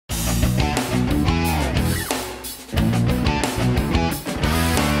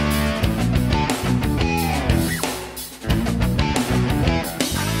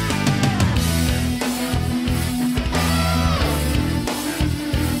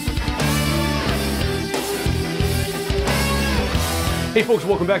Hey folks,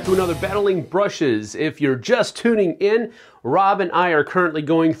 welcome back to another Battling Brushes. If you're just tuning in, Rob and I are currently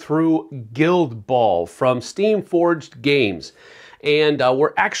going through Guild Ball from Steam Forged Games. And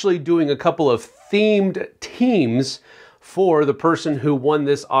we're actually doing a couple of themed teams for the person who won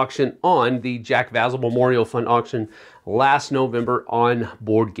this auction on the Jack Vasil Memorial Fund auction last November on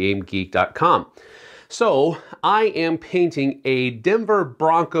BoardGameGeek.com. So I am painting a Denver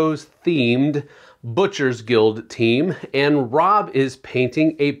Broncos themed Butchers Guild team, and Rob is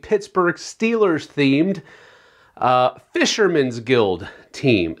painting a Pittsburgh Steelers themed Fisherman's Guild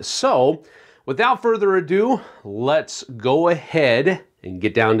team. So without further ado, let's go ahead and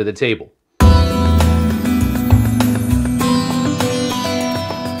get down to the table.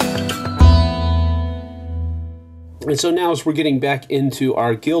 And so now as we're getting back into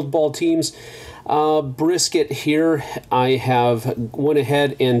our Guild Ball teams, Brisket here, I have went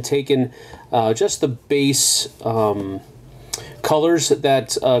ahead and taken just the base colors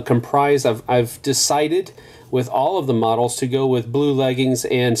that comprise. I've decided with all of the models to go with blue leggings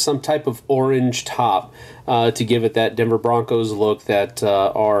and some type of orange top to give it that Denver Broncos look that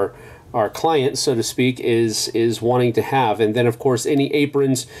our client, so to speak, is wanting to have. And then of course any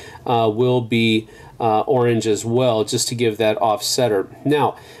aprons will be orange as well, just to give that offsetter.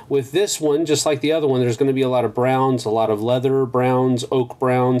 Now with this one, just like the other one, there's going to be a lot of browns, a lot of leather browns, oak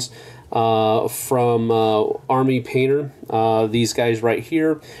browns from Army Painter. These guys right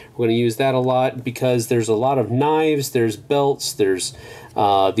here, we're going to use that a lot because there's a lot of knives, there's belts, there's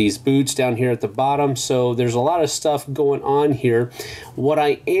these boots down here at the bottom, so there's a lot of stuff going on here. What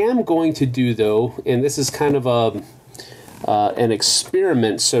I am going to do though, and this is kind of an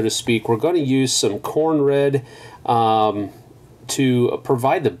experiment, so to speak, we're going to use some corn red to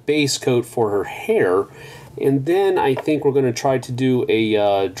provide the base coat for her hair, and then I think we're going to try to do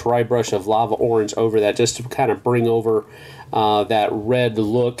a dry brush of lava orange over that, just to kind of bring over that red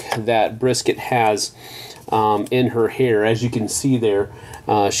look that Brisket has in her hair. As you can see there,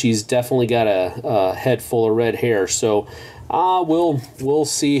 she's definitely got a head full of red hair, so we'll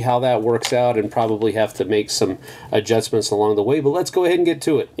see how that works out and probably have to make some adjustments along the way, but let's go ahead and get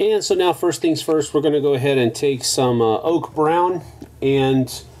to it. And so now first things first, we're going to go ahead and take some oak brown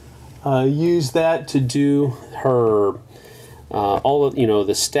and use that to do her all of, you know,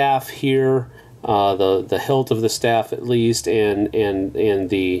 the staff here, the hilt of the staff at least, and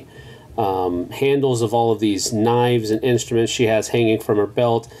the handles of all of these knives and instruments she has hanging from her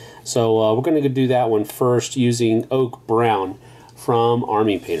belt. So we're going to do that one first using oak brown from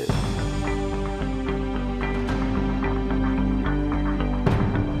Army Painter.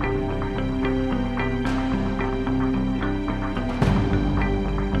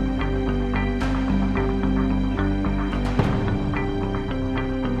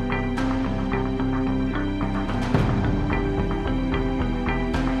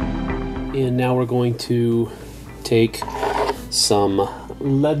 And now we're going to take some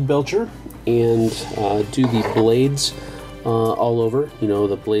lead belcher and do the blades all over. You know,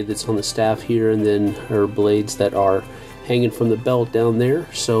 the blade that's on the staff here, and then her blades that are hanging from the belt down there.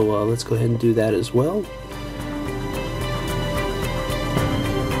 So let's go ahead and do that as well.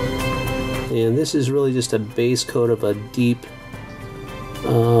 And this is really just a base coat of a deep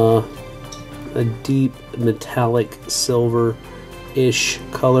metallic silver-ish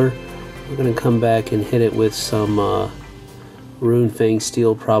color. We're going to come back and hit it with some Rune Fang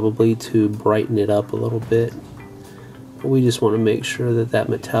steel probably to brighten it up a little bit. But we just want to make sure that that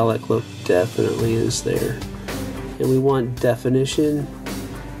metallic look definitely is there. And we want definition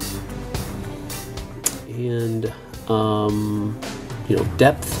and you know,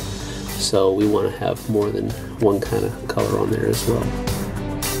 depth. So we want to have more than one kind of color on there as well.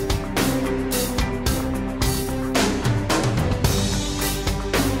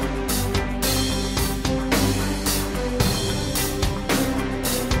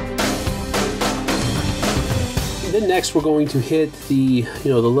 Then next we're going to hit the,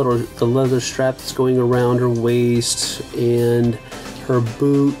 you know, the leather strap that's going around her waist, and her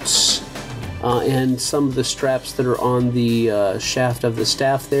boots, and some of the straps that are on the shaft of the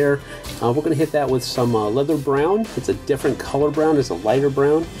staff there. We're going to hit that with some leather brown. It's a different color brown, it's a lighter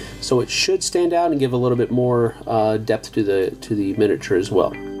brown, so it should stand out and give a little bit more depth to the miniature as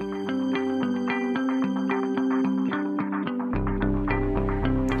well.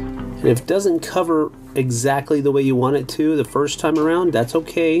 And if it doesn't cover exactly the way you want it to the first time around, that's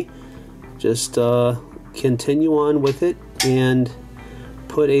okay. Just continue on with it and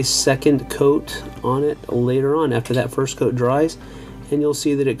put a second coat on it later on after that first coat dries, and you'll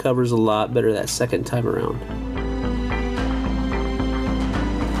see that it covers a lot better that second time around.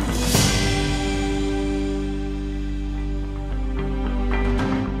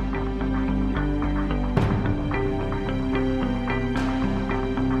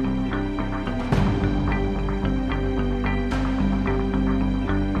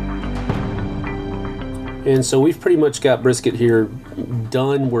 And so we've pretty much got Brisket here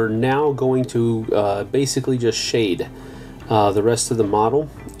done. We're now going to basically just shade the rest of the model.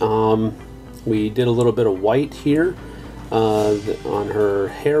 We did a little bit of white here on her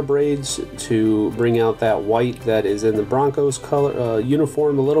hair braids to bring out that white that is in the Broncos color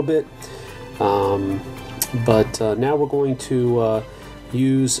uniform a little bit. But now we're going to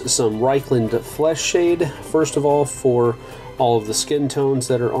use some Reichland Flesh Shade, first of all, for all of the skin tones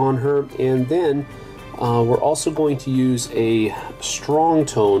that are on her, and then we're also going to use a strong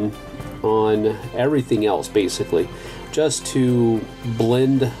tone on everything else, basically, just to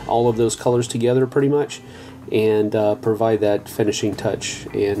blend all of those colors together pretty much, and provide that finishing touch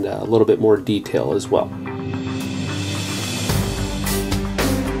and a little bit more detail as well.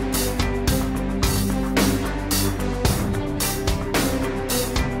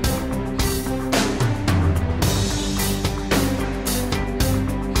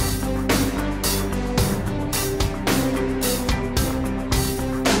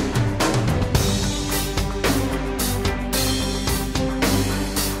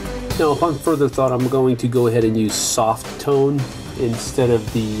 Now, upon further thought, I'm going to go ahead and use soft tone instead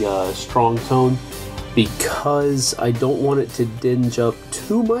of the strong tone, because I don't want it to dinge up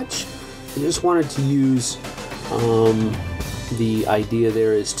too much. I just wanted to use the idea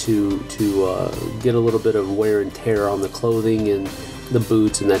there is to get a little bit of wear and tear on the clothing and the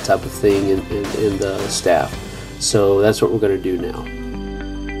boots and that type of thing, and the staff. So that's what we're going to do now.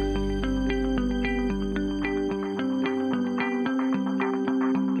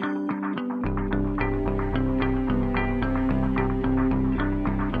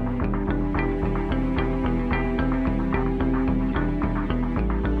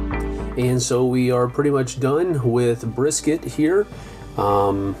 And so we are pretty much done with Brisket here.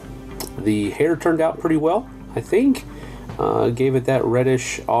 The hair turned out pretty well, I think. Gave it that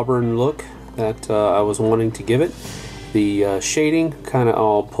reddish auburn look that I was wanting to give it. The shading kind of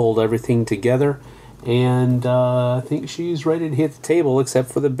all pulled everything together. And I think she's ready to hit the table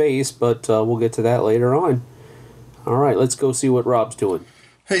except for the base, but we'll get to that later on. All right, let's go see what Rob's doing.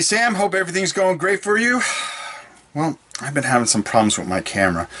 Hey Sam, hope everything's going great for you. Well, I've been having some problems with my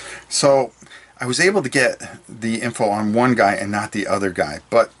camera, so I was able to get the info on one guy and not the other guy,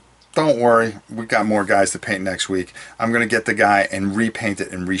 but don't worry, we got more guys to paint next week. I'm going to get the guy and repaint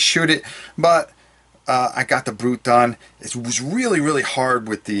it and reshoot it, but I got the brute done. It was really hard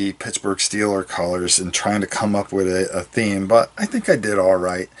with the Pittsburgh Steelers colors and trying to come up with a theme, but I think I did all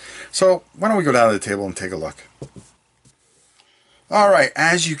right. So why don't we go down to the table and take a look. Alright,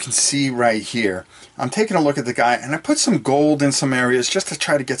 as you can see right here, I'm taking a look at the guy, and I put some gold in some areas just to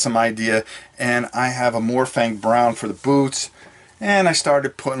try to get some idea, and I have a Morphang brown for the boots, and I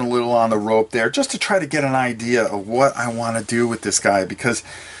started putting a little on the rope there just to try to get an idea of what I want to do with this guy, because,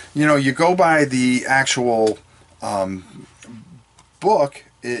 you know, you go by the actual book,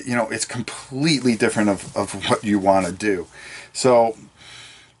 you know, it's completely different of what you want to do. So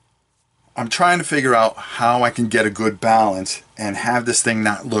I'm trying to figure out how I can get a good balance and have this thing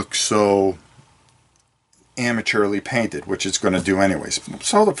not look so amateurly painted, which it's going to do anyways.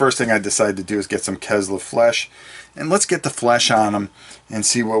 So the first thing I decided to do is get some Kesla flesh, and let's get the flesh on them and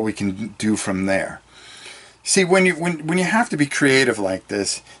see what we can do from there. See, when you have to be creative like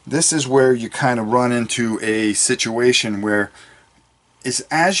this, this is where you kind of run into a situation where is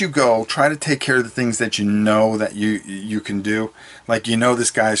as you go, try to take care of the things that you know that you can do. Like, you know, this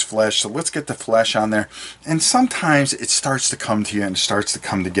guy's flesh, so let's get the flesh on there. And sometimes it starts to come to you and starts to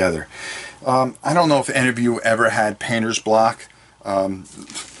come together. I don't know if any of you ever had painter's block.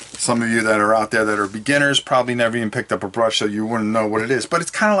 Some of you that are out there that are beginners probably never even picked up a brush, so you wouldn't know what it is. But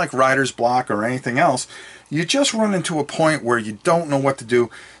it's kind of like writer's block or anything else. You just run into a point where you don't know what to do.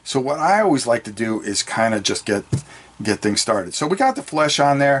 So what I always like to do is kind of just get things started. So we got the flesh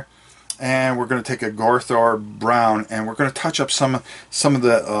on there, and we're going to take a Gorthor brown, and we're going to touch up some of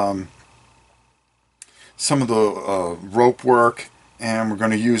the rope work, and we're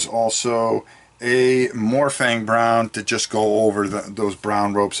going to use also a Morphang brown to just go over those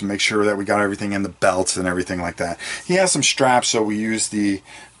brown ropes and make sure that we got everything in the belts and everything like that. He has some straps, so we use the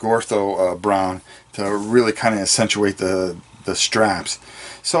Gortho brown to really kind of accentuate the straps.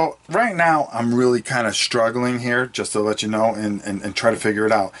 So right now I'm really kind of struggling here, just to let you know, and try to figure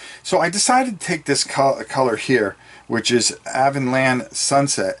it out. So I decided to take this color here, which is Avonland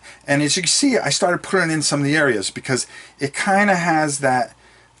Sunset, and as you can see, I started putting in some of the areas because it kind of has that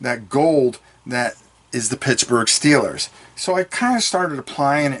gold that is the Pittsburgh Steelers. So I kind of started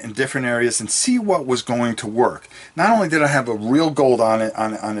applying it in different areas and see what was going to work. Not only did I have a real gold on it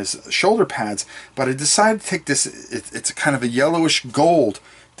on his shoulder pads, but I decided to take this, it's kind of a yellowish gold,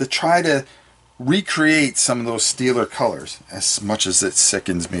 to try to recreate some of those Steeler colors, as much as it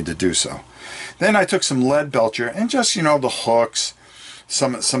sickens me to do so. Then I took some lead belcher and just, you know, the hooks,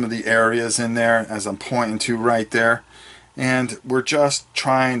 some of the areas in there as I'm pointing to right there. And we're just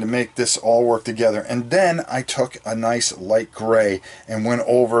trying to make this all work together. And then I took a nice light gray and went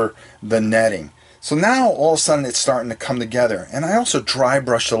over the netting. So now all of a sudden it's starting to come together. And I also dry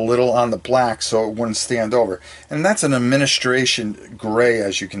brushed a little on the black so it wouldn't stand over. And that's an administration gray,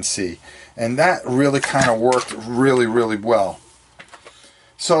 as you can see. And that really kind of worked really, really well.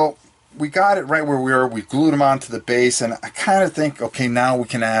 So we got it right where we were. We glued them onto the base, and I kind of think, okay, now we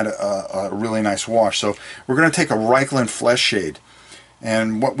can add a really nice wash. So we're going to take a Reichland Flesh Shade,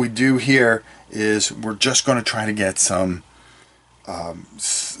 and what we do here is we're just going to try to get some of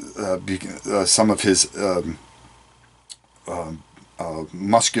his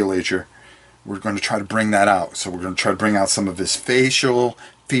musculature. We're going to try to bring that out. So we're going to try to bring out some of his facial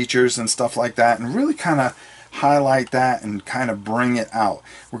features and stuff like that, and really kind of highlight that and kind of bring it out.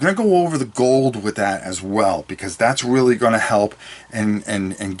 We're going to go over the gold with that as well, because that's really going to help and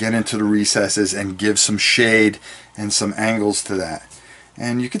get into the recesses and give some shade and some angles to that.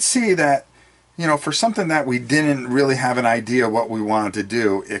 And you can see that, you know, for something that we didn't really have an idea what we wanted to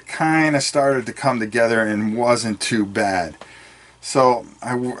do, it kind of started to come together and wasn't too bad. So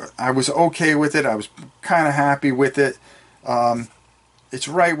I was okay with it. I was kind of happy with it. It's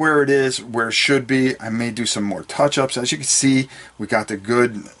right where it is, where it should be. I may do some more touch-ups. As you can see, we got the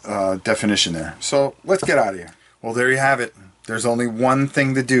good definition there. So let's get out of here. Well, there you have it. There's only one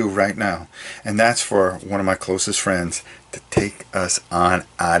thing to do right now, and that's for one of my closest friends to take us on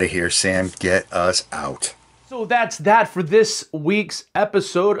out of here. Sam, get us out. So that's that for this week's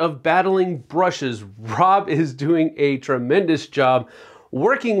episode of Battling Brushes. Rob is doing a tremendous job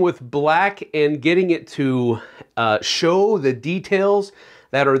working with black, and getting it to show the details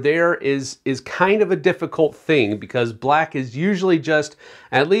that are there is kind of a difficult thing, because black is usually just,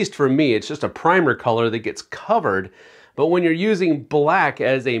 at least for me, it's just a primer color that gets covered. But when you're using black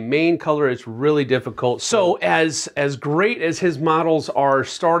as a main color, it's really difficult. So as great as his models are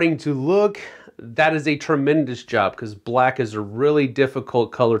starting to look, that is a tremendous job, because black is a really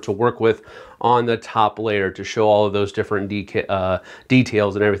difficult color to work with on the top layer to show all of those different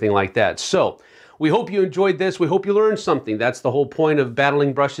details and everything like that. So we hope you enjoyed this. We hope you learned something. That's the whole point of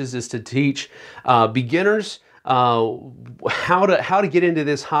Battling Brushes, is to teach beginners how to get into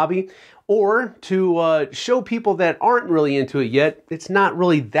this hobby, or to show people that aren't really into it yet. It's not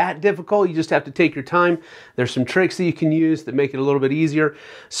really that difficult. You just have to take your time. There's some tricks that you can use that make it a little bit easier.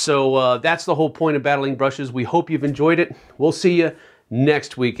 So that's the whole point of Battling Brushes. We hope you've enjoyed it. We'll see you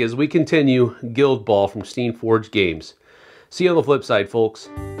next week as we continue Guild Ball from Steamforged Games. See you on the flip side, folks.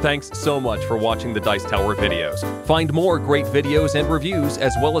 Thanks so much for watching the Dice Tower videos. Find more great videos and reviews,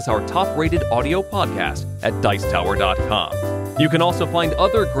 as well as our top-rated audio podcast at Dicetower.com. You can also find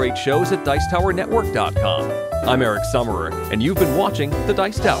other great shows at Dicetowernetwork.com. I'm Eric Summerer, and you've been watching The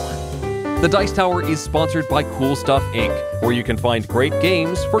Dice Tower. The Dice Tower is sponsored by Cool Stuff Inc., where you can find great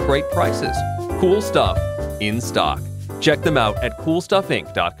games for great prices. Cool stuff in stock. Check them out at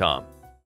CoolStuffInc.com.